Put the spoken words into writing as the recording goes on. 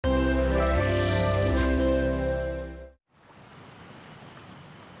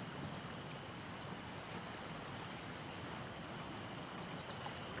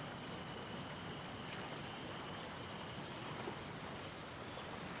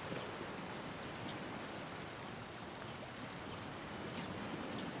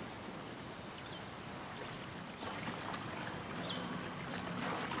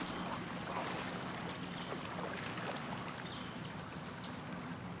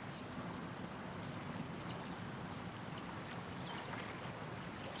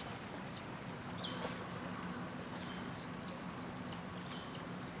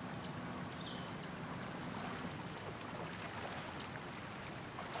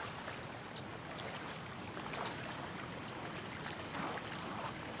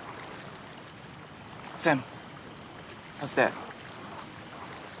Sam, how's that?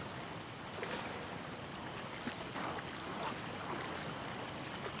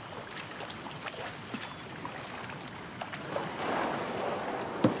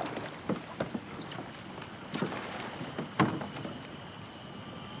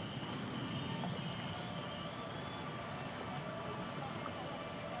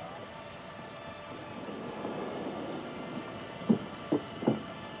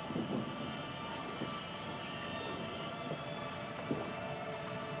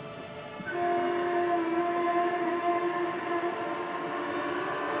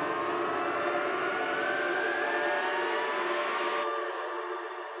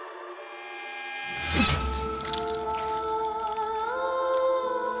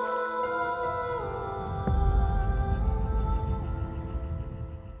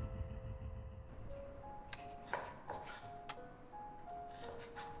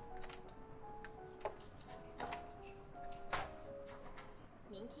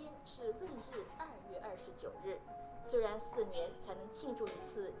虽然4年才能庆祝一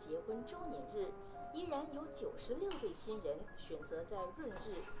次结婚周年日，依然有96对新人选择在闰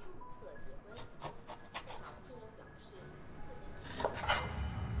日注册结婚。不少新人表示，4年之前。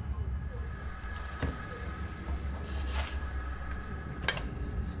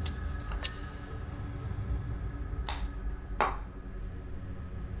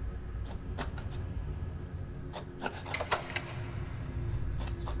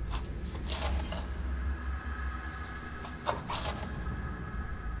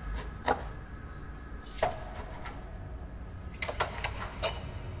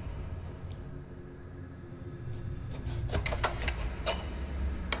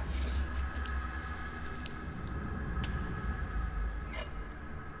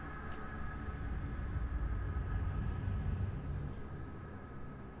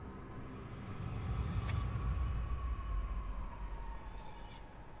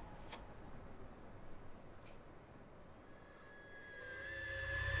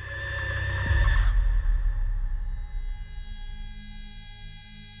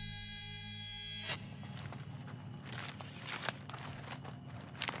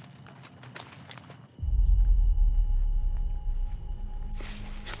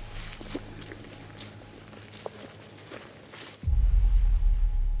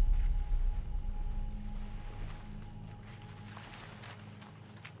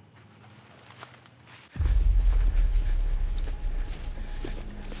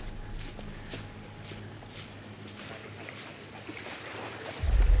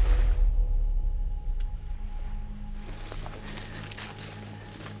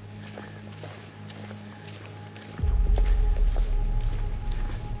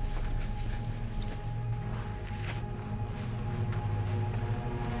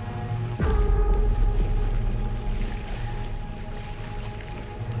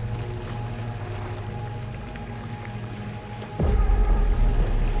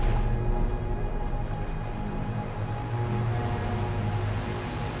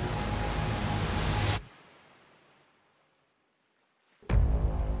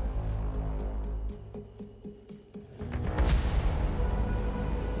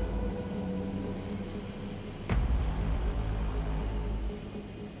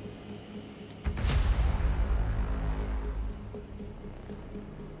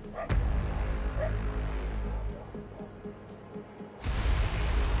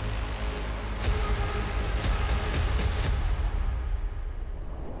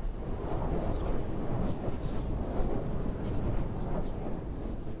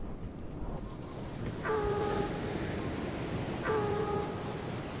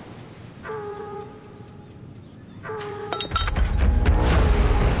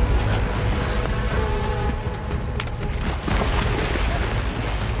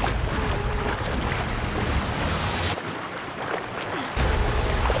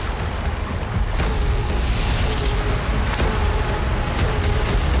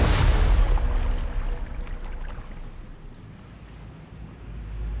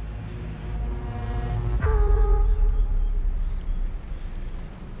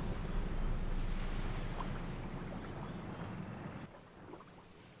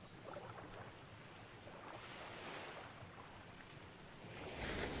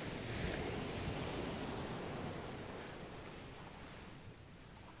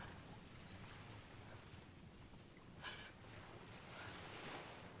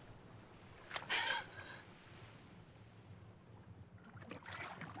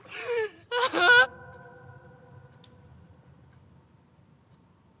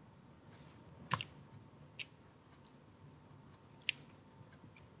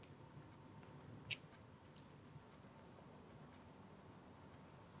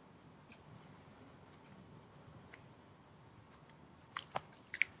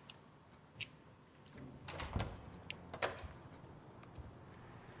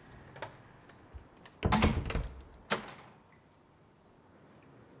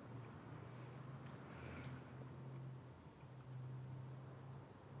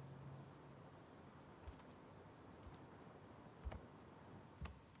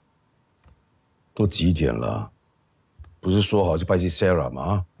都几点了？不是说好去拜祭 Sera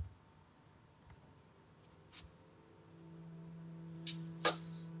吗？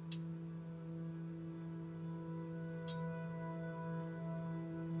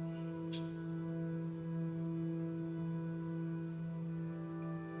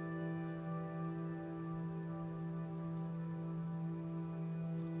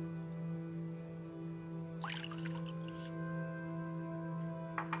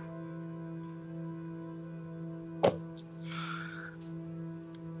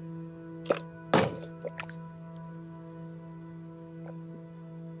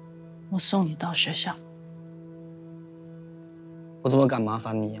我送你到学校。我怎么敢麻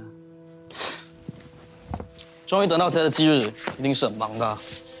烦你啊？终于等到这的忌日，一定是很忙的啊。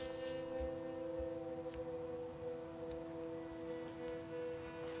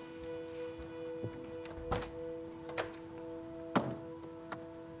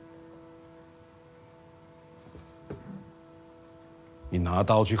你拿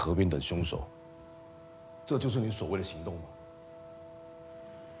刀去河边等凶手，这就是你所谓的行动吗？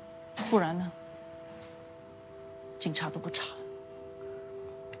 不然呢？警察都不查。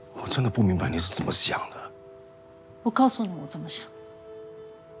我真的不明白你是怎么想的。我告诉你，我怎么想。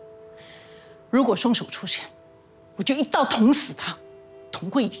如果凶手出现，我就一刀捅死他，同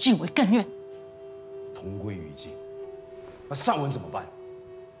归于尽为更愿。同归于尽？那尚文怎么办？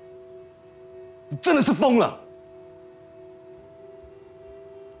你真的是疯了！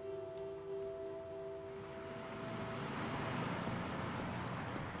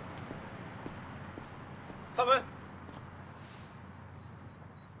 上门。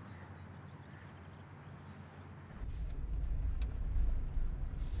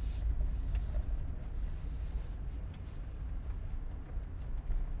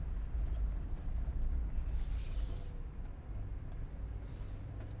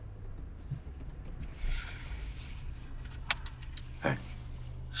哎，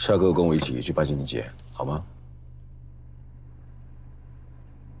下个跟我一起去拜祭你姐，好吗？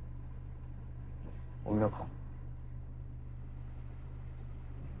我没有空。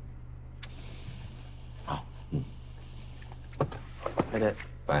 拜拜。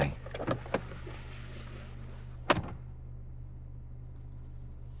拜。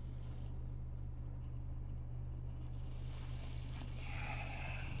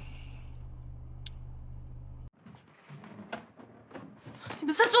你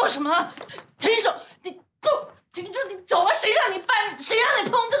们在做什么？停手！你走！停住！你走啊！谁让你搬？谁让你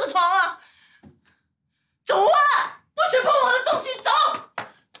碰这个床啊？走啊！不许碰我的东西！走！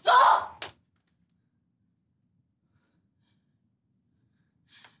走！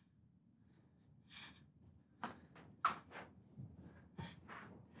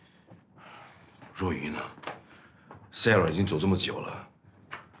 若云啊 ，Sera 已经走这么久了，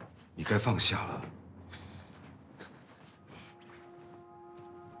你该放下了。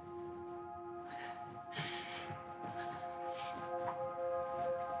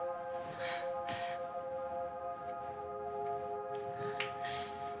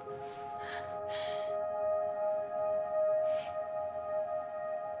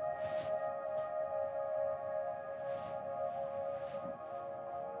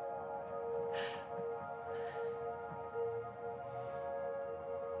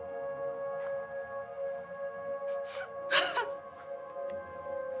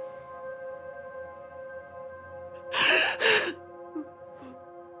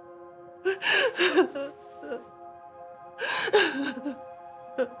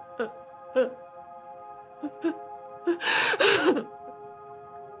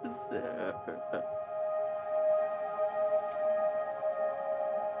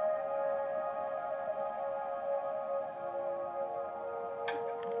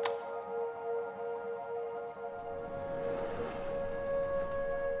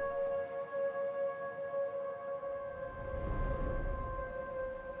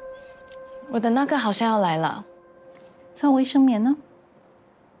我的那个好像要来了，这卫生棉呢？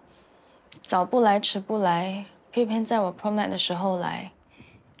早不来迟不来，偏偏在我 prom night 的时候来，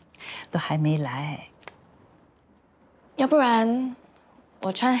都还没来。要不然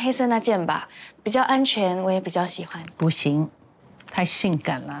我穿黑色那件吧，比较安全，我也比较喜欢。不行，太性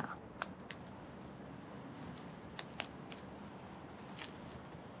感了。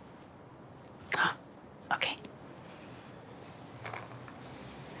好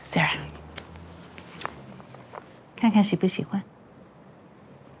 ，OK。Sera， 看看喜不喜欢？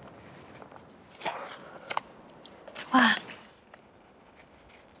哇，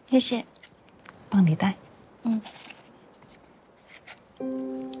谢谢，帮你戴。嗯。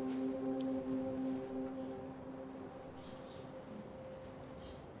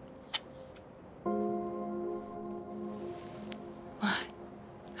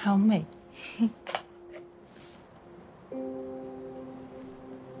好美。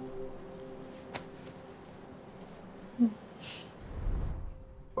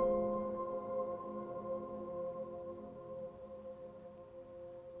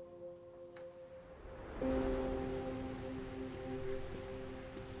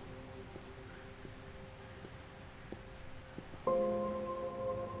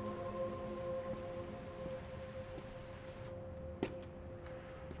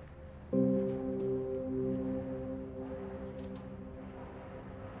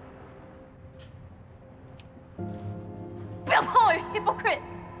不要碰我 ，hypocrite！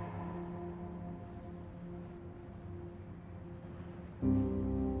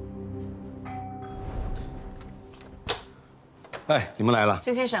 哎，你们来了，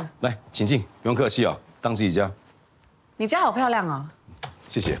孙先生，来，请进，不用客气哦，当自己家。你家好漂亮哦。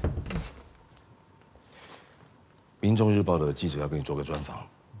谢谢。民众日报的记者要跟你做个专访，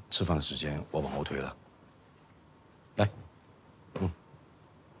吃饭的时间我往后推了。来，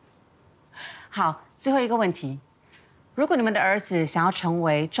好，最后一个问题，如果你们的儿子想要成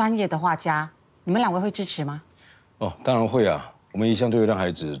为专业的画家，你们两位会支持吗？哦，当然会啊，我们一向都会让孩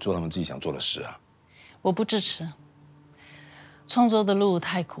子做他们自己想做的事啊。我不支持，创作的路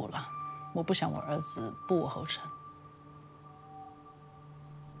太苦了，我不想我儿子步我后尘。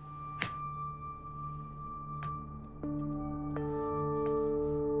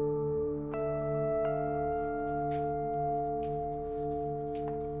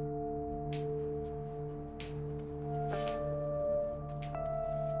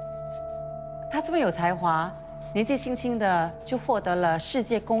他这么有才华，年纪轻轻的就获得了世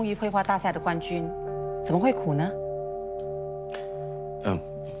界公益绘画大赛的冠军，怎么会苦呢？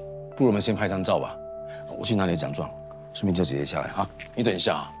不如我们先拍张照吧，我去拿你的奖状，顺便叫姐姐下来哈。你等一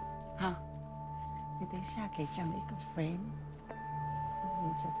下啊。好，你等一下给这样的一个 frame，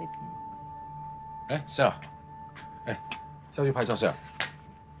 你坐这边。哎，Sera，哎，下去拍照，Sera。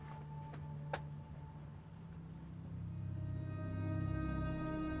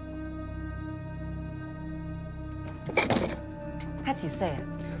他几岁啊？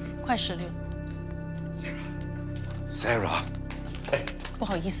快16。Sera， 哎，不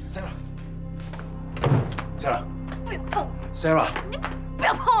好意思 Sera， 不要碰我 Sera， 不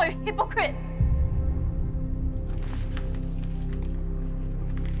要碰我 ，hypocrite！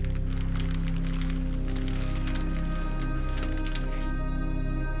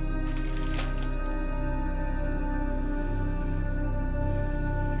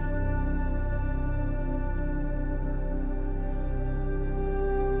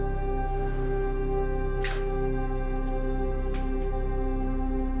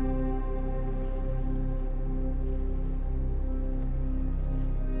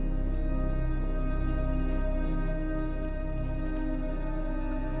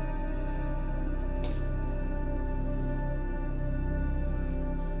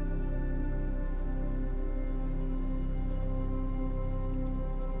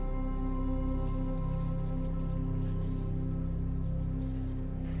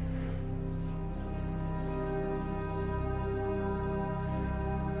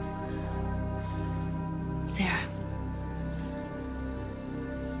 Sera，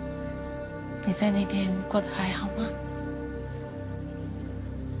 你在那边过得还好吗？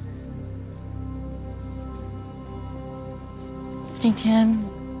今天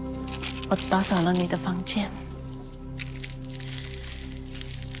我打扫了你的房间，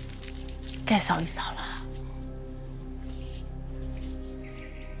该扫一扫了。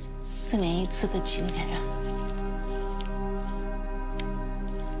4年一次的纪念日。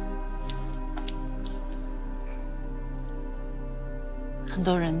很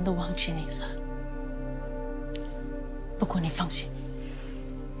多人都忘记你了，不过你放心，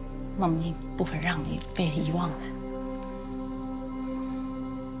妈咪不会让你被遗忘的。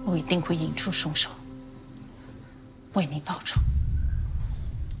我一定会引出凶手，为你报仇。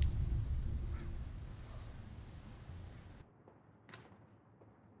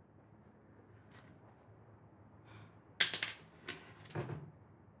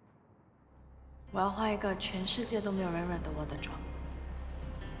我要画一个全世界都没有人认得我的妆。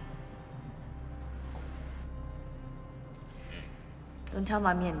Don't tell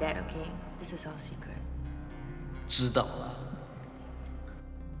mommy and dad, okay? This is our secret. 知道了。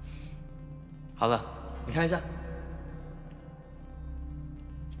好了，你看一下。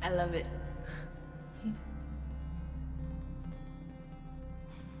 I love it.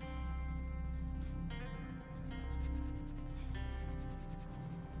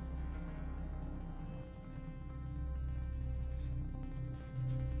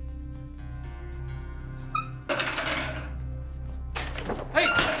 嘿，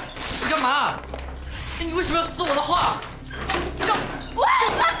死我的话。喂，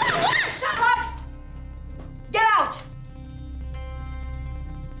说什么 ？Shut up! Get out!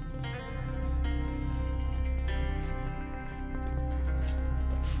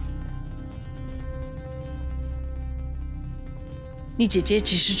 你姐姐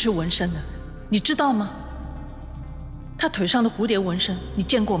几时吃纹身的？你知道吗？她腿上的蝴蝶纹身，你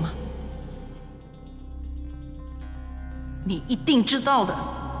见过吗？你一定知道的，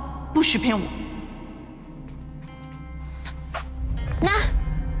不许骗我。那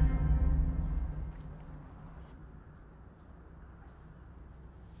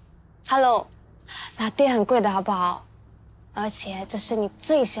，Hello， 拿店很贵的好不好？而且这是你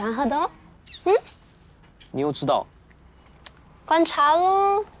最喜欢喝的哦。嗯？你又知道？观察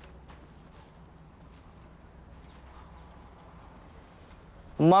喽。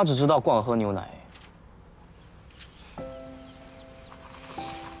妈只知道惯喝牛奶。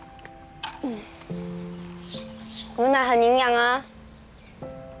牛奶很营养啊。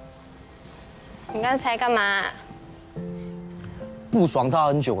你刚才干嘛？不爽他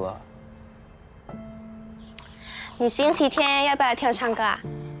很久了。你星期天要不要来听我唱歌啊？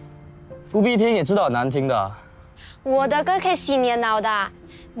不必听也知道很难听的。我的歌可以洗你的脑的，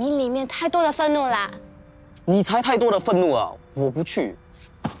你里面太多的愤怒啦。你才太多的愤怒啊！我不去。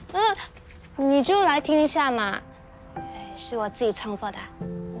你就来听一下嘛，是我自己创作的，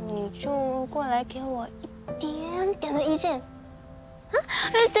你就过来给我一点点的意见。啊，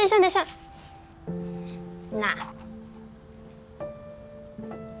哎，等一下，等一下，那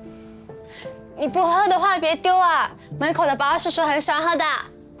你不喝的话别丢啊，门口的保安叔叔很喜欢喝的。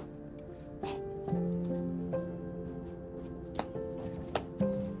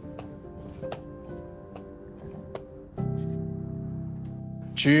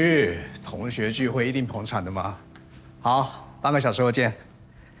同学聚会一定捧场的嘛。好，半个小时后见。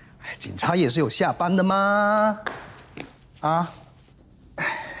哎，警察也是有下班的嘛。啊，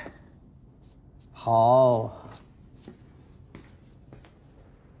好。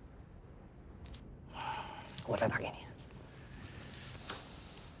我再打给你。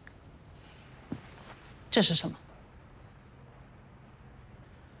这是什么？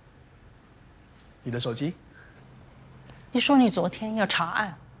你的手机？你说你昨天要查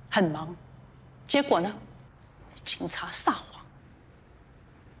案，很忙，结果呢？警察撒谎。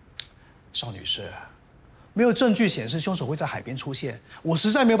邵女士，没有证据显示凶手会在海边出现，我实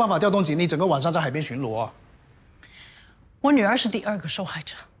在没有办法调动警力，整个晚上在海边巡逻。我女儿是第2个受害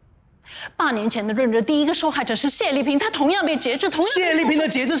者，8年前的闰日第1个受害者是谢丽萍，她同样被截肢，同样。谢丽萍的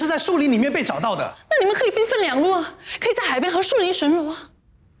截肢是在树林里面被找到的。那你们可以兵分2路啊，可以在海边和树林巡逻啊。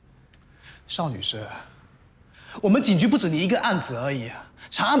邵女士，我们警局不止你一个案子而已，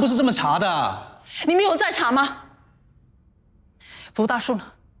查案不是这么查的。你们有在查吗？福大叔呢？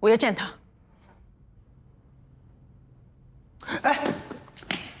我要见他。哎，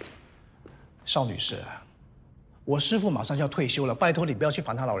邵女士，我师父马上就要退休了，拜托你不要去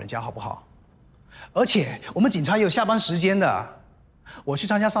烦他老人家好不好？而且我们警察也有下班时间的。我去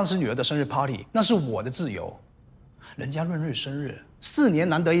参加上司女儿的生日 party， 那是我的自由。人家闰日生日，4年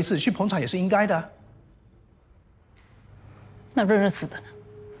难得一次，去捧场也是应该的。那闰日死的呢？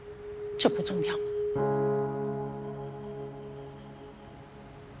这不重要吗？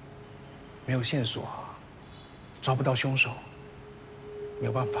没有线索，抓不到凶手，没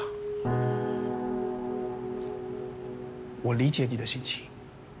有办法。我理解你的心情。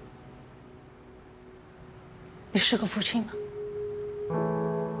你是个父亲吗？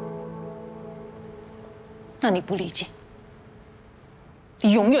那你不理解，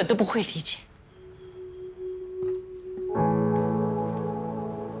你永远都不会理解。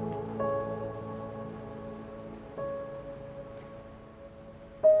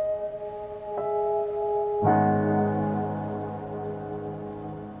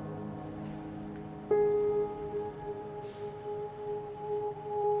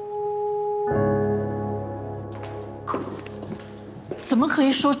怎么可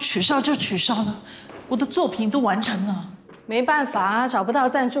以说取消就取消呢？我的作品都完成了。没办法啊，找不到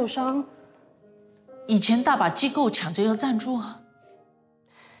赞助商。以前大把机构抢着要赞助啊。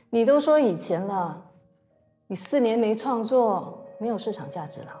你都说以前了，你4年没创作，没有市场价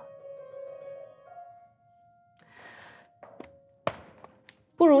值了。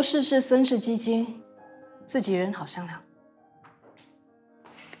不如试试孙氏基金，自己人好商量。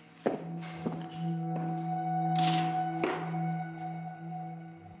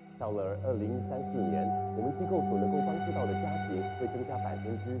到了2034年，我们机构所能够帮助到的家庭会增加30%，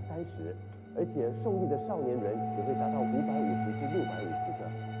而且受益的少年人也会达到550至650个。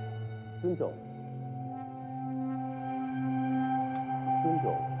孙总，孙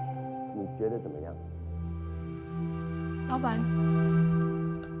总，你觉得怎么样？老板，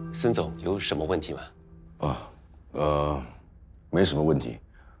孙总有什么问题吗？没什么问题，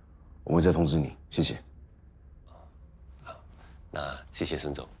我会再通知你，谢谢。那谢谢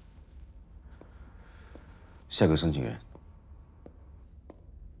孙总。下个申请人，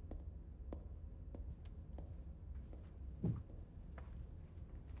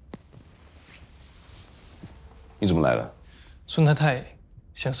你怎么来了？孙太太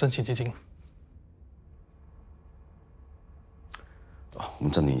想申请基金。我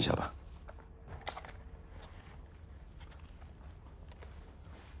们暂停一下吧。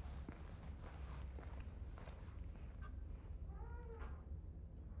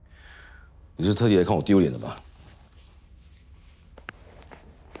你是特地来看我丢脸的吧？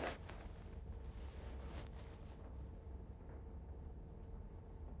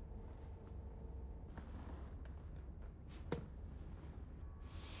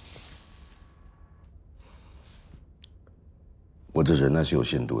我这忍耐是有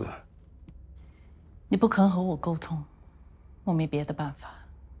限度的。你不肯和我沟通，我没别的办法。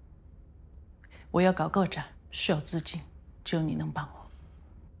我要搞个展，需要资金，只有你能帮我。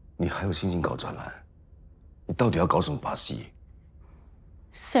你还有心情搞展览？你到底要搞什么把戏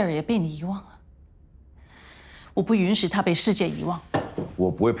？Sera也被你遗忘了，我不允许他被世界遗忘。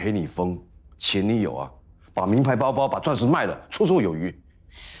我不会陪你疯，钱你有啊，把名牌包包、把钻石卖了，绰绰有余。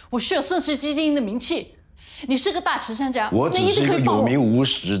我需要顺势基金的名气。你是个大慈善家，我只是一个有名无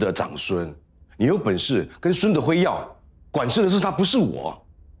实的长孙。你有本事跟孙德辉要，管事的是他，不是我。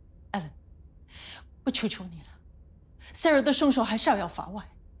Alan， 我求求你了 ，Sera 的凶手还逍遥法外。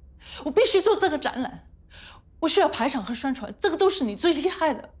我必须做这个展览，我需要排场和宣传，这个都是你最厉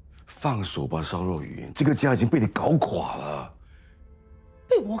害的。放手吧，邵若云，这个家已经被你搞垮了。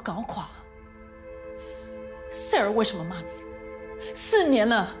被我搞垮 ？Sera 为什么骂你？4年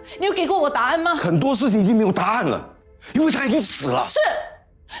了，你有给过我答案吗？很多事情已经没有答案了，因为他已经死了。是，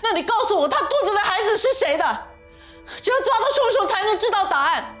那你告诉我，他肚子的孩子是谁的？只要抓到凶手，才能知道答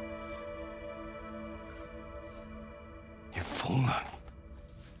案。你疯了！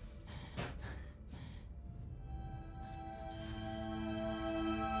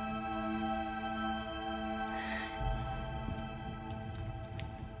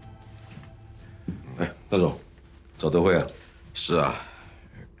哎，大总，找德辉啊？是啊，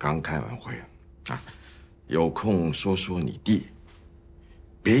刚开完会啊，有空说说你弟，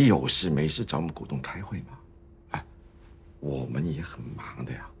别有事没事找我们股东开会嘛。哎，我们也很忙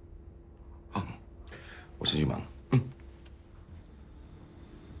的呀。啊，我先去忙。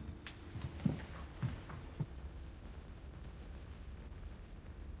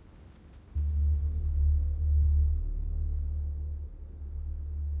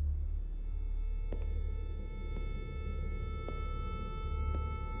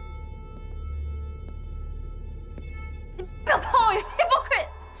不要碰我 ，hypocrite！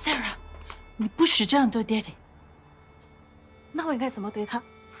 Sera， 你不许这样对爹地。那我应该怎么对他？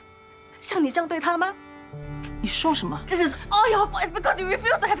像你这样对他吗？你说什么 ？This is all your fault. It's because you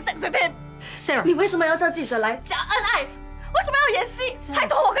refuse to have sex with him. Sera， 你为什么要叫记者来假恩爱？为什么要演戏？还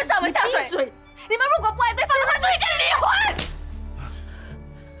拖我跟上门下水？闭嘴！你们如果不爱对方的话，就应该离婚。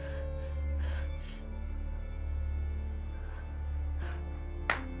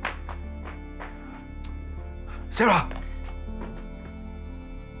Sera，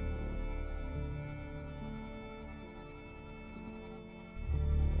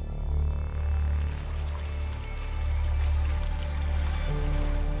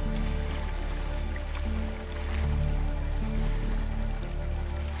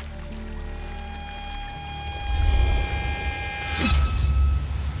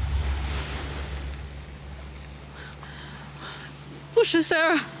 不是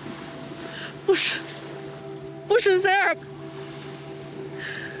Sera， 不是 Sera，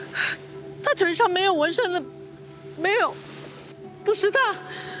 他腿上没有纹身的，没有，不是他。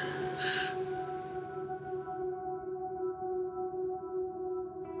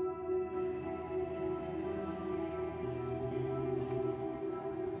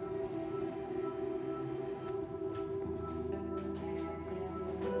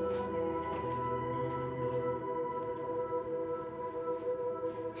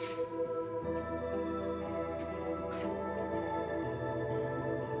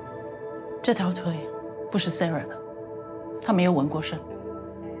这条腿不是 Sera 的，她没有纹过身。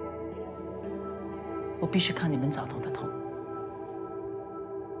我必须看你们早头的痛。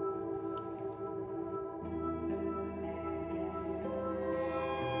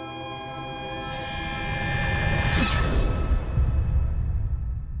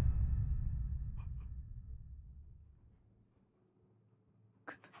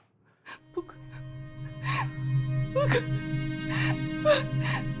不可能！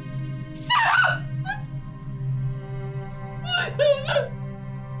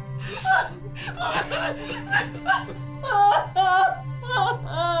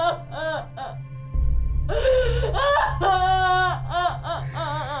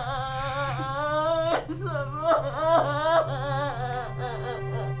什么？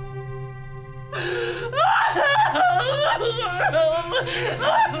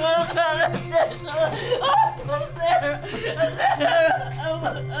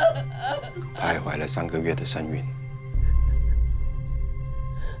她还怀了3个月的身孕。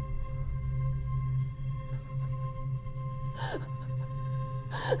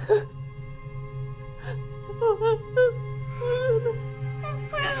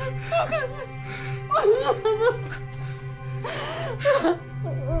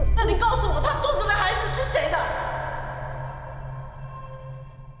那你告诉我，她肚子的孩子是谁的？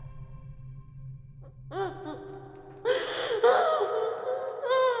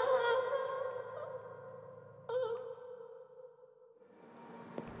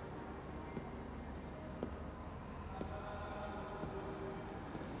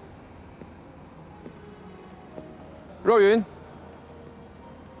若云，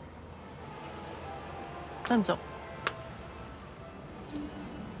邓总，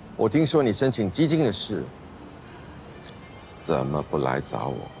我听说你申请基金的事，怎么不来找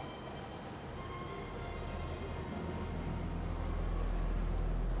我？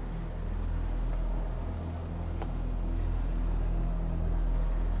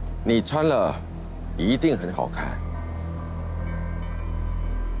你穿了一定很好看。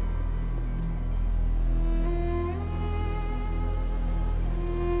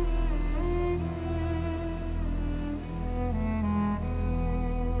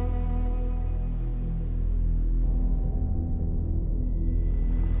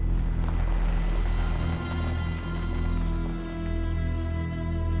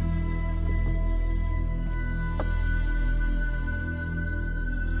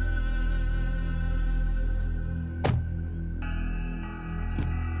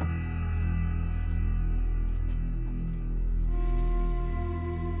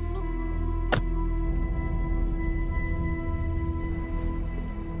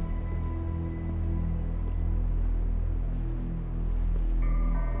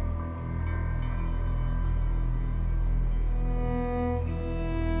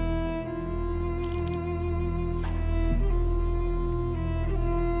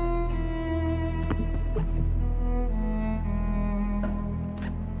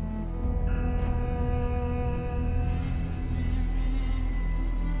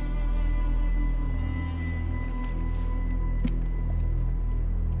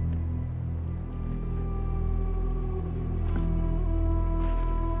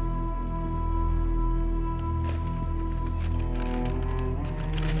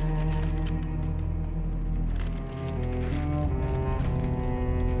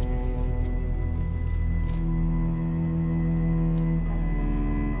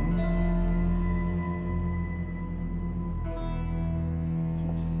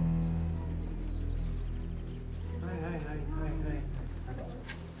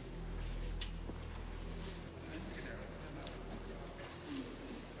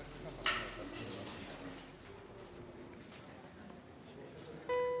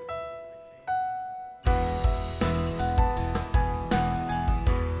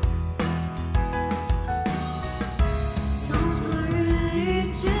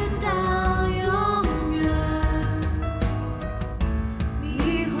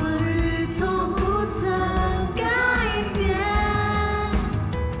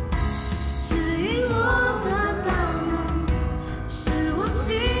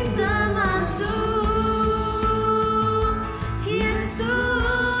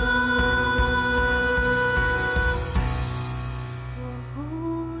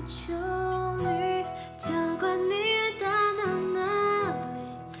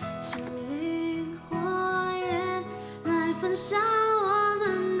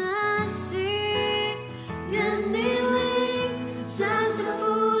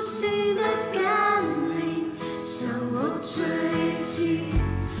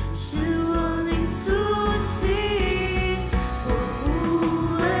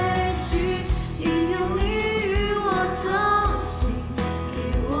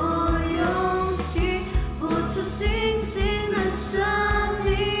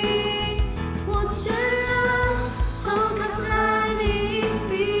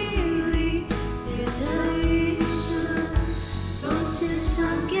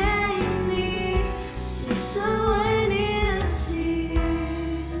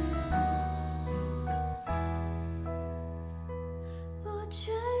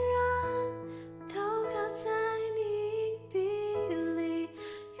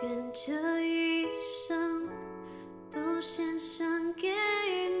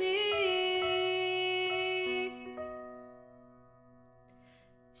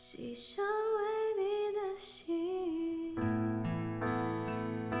牺牲为你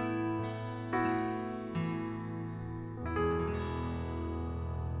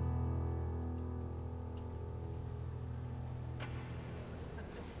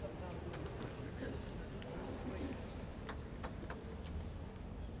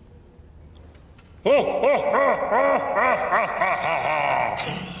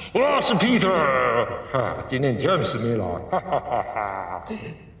我是 Peter， 今天 James 没来，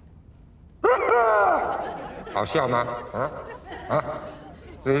好笑吗？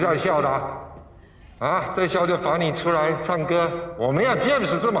谁在笑的？在笑就罚你出来唱歌。我们要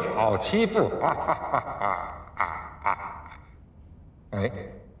James 这么好欺负，哎，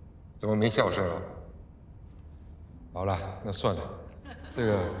怎么没笑声啊？好了，那算了，这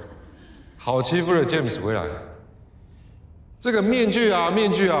个。 好欺负的 James 回来了。这个面具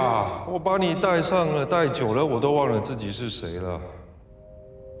啊，我把你戴上了，戴久了我都忘了自己是谁了。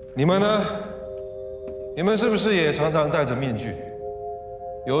你们呢？你们是不是也常常戴着面具？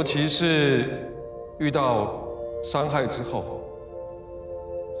尤其是遇到伤害之后，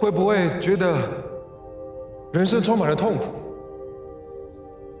会不会觉得人生充满了痛苦？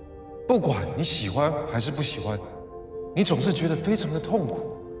不管你喜欢还是不喜欢，你总是觉得非常的痛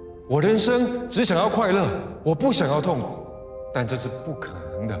苦。 我人生只想要快乐，我不想要痛苦，但这是不可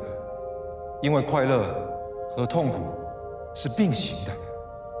能的，因为快乐和痛苦是并行的。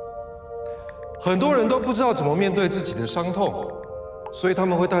很多人都不知道怎么面对自己的伤痛，所以他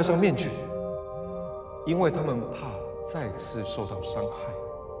们会戴上面具，因为他们怕再次受到伤害。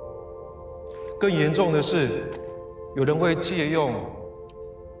更严重的是，有人会借用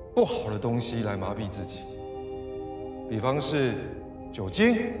不好的东西来麻痹自己，比方是酒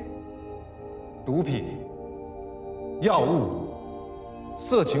精。 毒品、药物、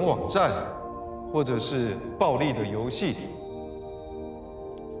色情网站，或者是暴力的游戏。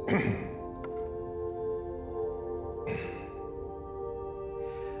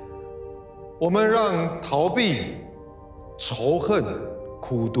我们让逃避、仇恨、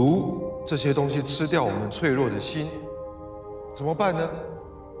苦毒这些东西吃掉我们脆弱的心，怎么办呢？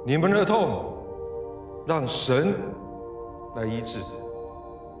你们的痛，让神来医治。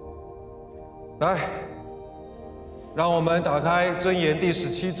 来，让我们打开箴言第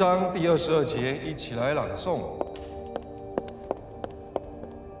17章第22节，一起来朗诵。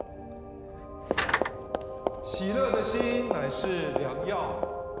喜乐的心乃是良药，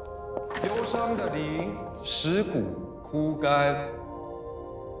忧伤的灵使骨枯干。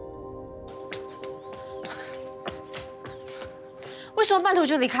为什么半途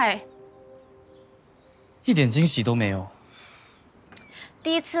就离开？一点惊喜都没有。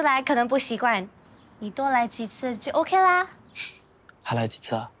 第一次来可能不习惯，你多来几次就 OK 啦。还来几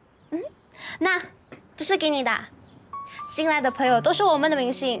次啊？那这是给你的。新来的朋友都是我们的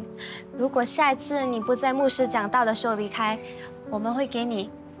明星，如果下一次你不在牧师讲道的时候离开，我们会给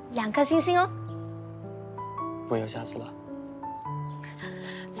你2颗星星哦。不会有下次了。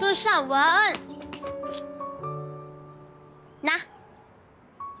孙尚文，拿。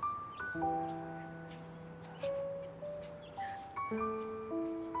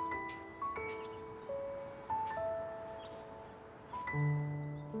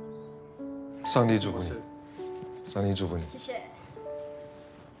 上帝祝福你，上帝祝福你，谢谢。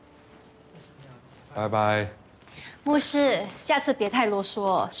拜拜。牧师，下次别太啰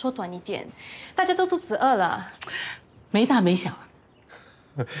嗦，说短一点，大家都肚子饿了。没大没小。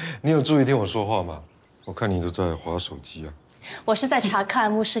你有注意听我说话吗？我看你都在滑手机啊。我是在查看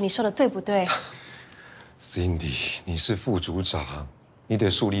牧师，你说的对不对 ？Cindy， 你是副组长，你得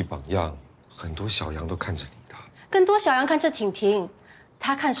树立榜样，很多小羊都看着你的。更多小羊看着婷婷。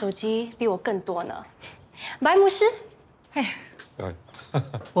 他看手机比我更多呢。拜，牧师。哎，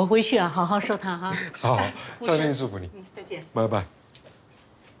我回去啊，好好说他哈。好，上帝祝福你。再见。拜拜。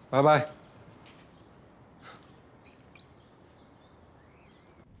拜拜。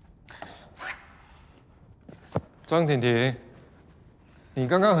张婷婷，你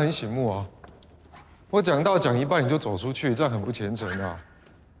刚刚很醒目啊！我讲到讲一半你就走出去，这样很不虔诚啊。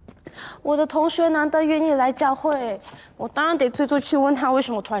 我的同学难得愿意来教会，我当然得追出去问他为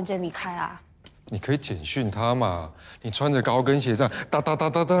什么突然间离开啊。你可以简讯他嘛，你穿着高跟鞋这样哒哒哒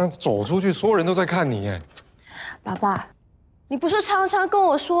哒哒走出去，所有人都在看你哎。爸爸，你不是常常跟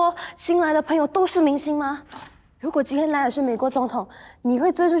我说新来的朋友都是明星吗？如果今天来的是美国总统，你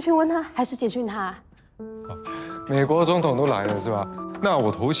会追出去问他，还是简讯他？美国总统都来了是吧？那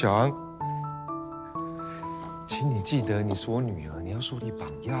我投降。 请你记得，你是我女儿，你要树立榜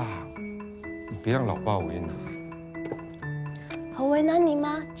样，你别让老爸为难。很为难你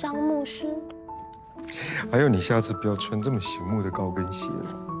吗，张牧师？还有，你下次不要穿这么醒目的高跟鞋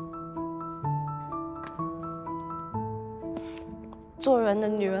了。做人的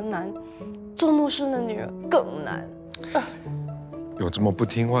女儿难，做牧师的女儿更难。有这么不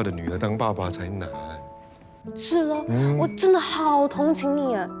听话的女儿当爸爸才难。是咯，我真的好同情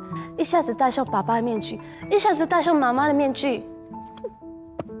你啊！一下子戴上爸爸的面具，一下子戴上妈妈的面具。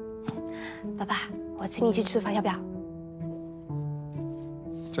爸爸，我请你去吃饭，要不要？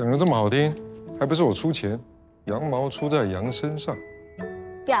讲得这么好听，还不是我出钱？羊毛出在羊身上。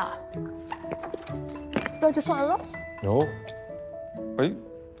不要，不要就算了。有，哎，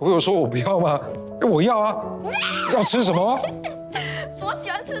我有说我不要吗？哎，我要啊！要吃什么？我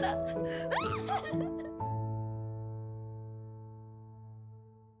喜欢吃的。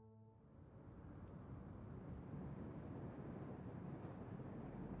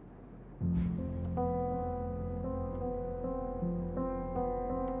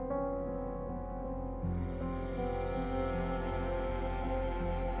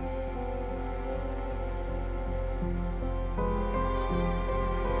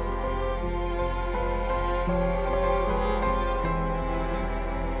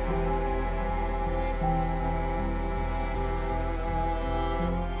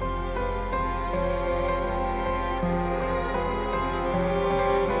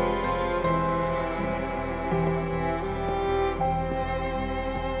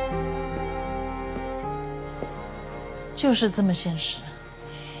就是这么现实。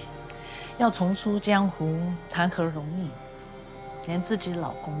要重出江湖，谈何容易？连自己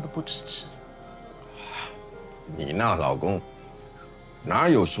老公都不支持。你那老公哪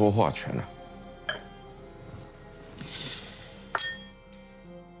有说话权啊？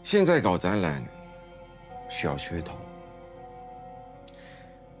现在搞展览需要噱头，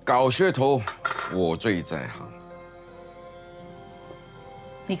搞噱头我最在行。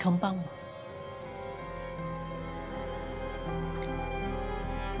你肯帮我？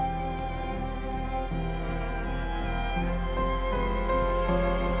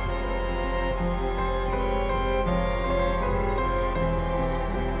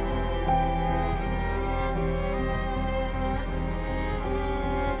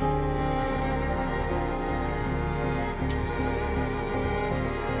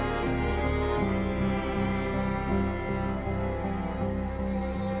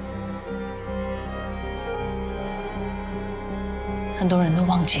很多人都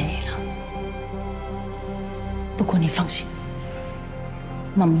忘记你了，不过你放心，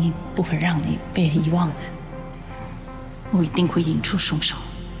妈咪不会让你被遗忘的。我一定会引出凶手，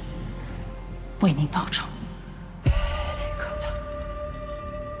为你报仇。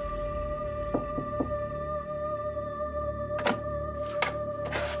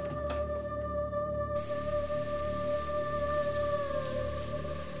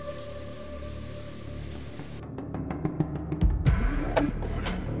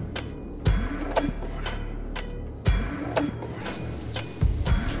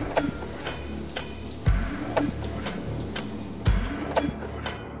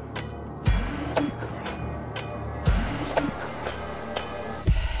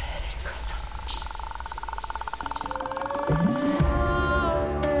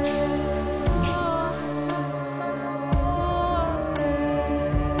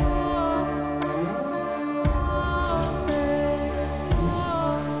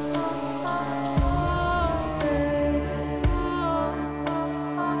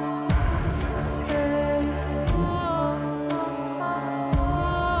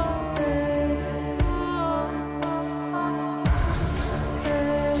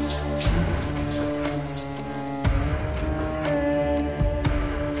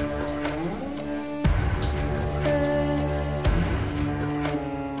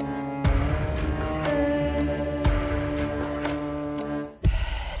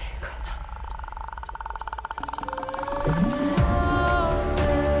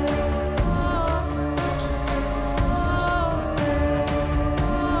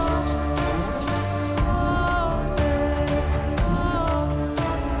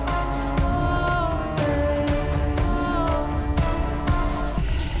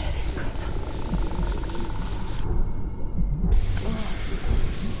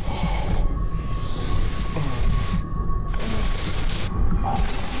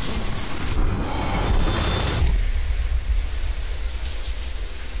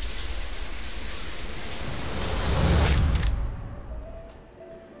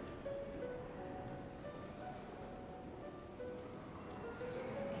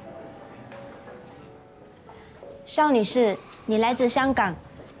邵女士，你来自香港，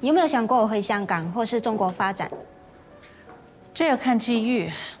有没有想过回香港或是中国发展？这要看机遇。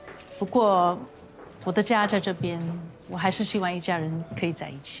不过我的家在这边，我还是希望一家人可以在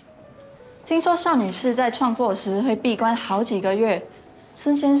一起。听说邵女士在创作时会闭关好几个月，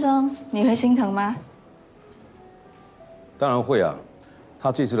孙先生，你会心疼吗？当然会啊，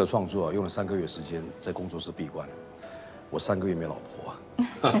他这次的创作用了3个月时间在工作室闭关，我3个月没老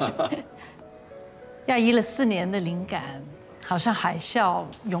婆啊。压抑了4年的灵感，好像海啸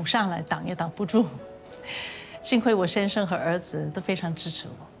涌上来，挡也挡不住。幸亏我先生和儿子都非常支持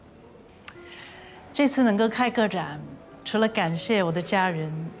我。这次能够开个展，除了感谢我的家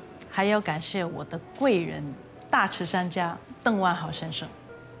人，还要感谢我的贵人大慈善家邓万豪先生。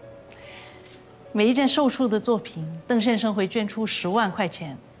每一件售出的作品，邓先生会捐出10万块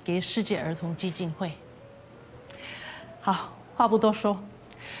钱给世界儿童基金会。好，话不多说，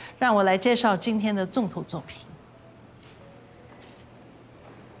让我来介绍今天的重头作品。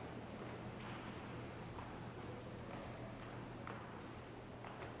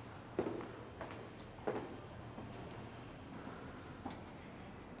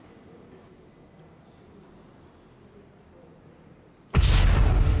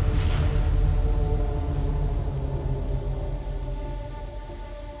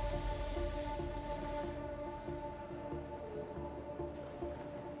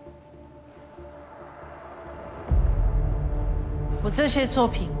我这些作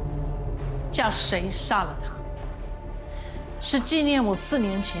品叫《谁杀了她》，是纪念我4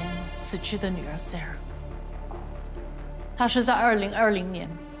年前死去的女儿 Sera。她是在2020年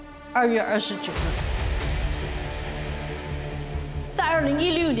2月29日死。在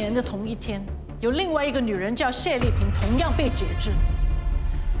2016年的同一天，有另外一个女人叫谢丽萍，同样被截肢。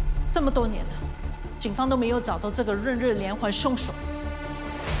这么多年了，警方都没有找到这个闰日连环凶手。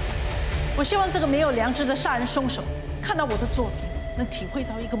我希望这个没有良知的杀人凶手看到我的作品，能体会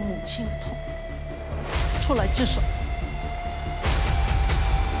到一个母亲的痛，出来自首。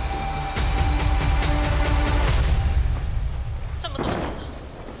这么多年了，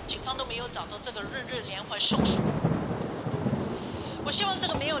警方都没有找到这个闰日连环凶手。我希望这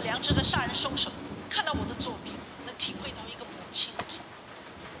个没有良知的杀人凶手看到我的作品，能体会到一个母亲的痛，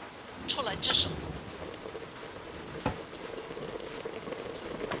出来自首。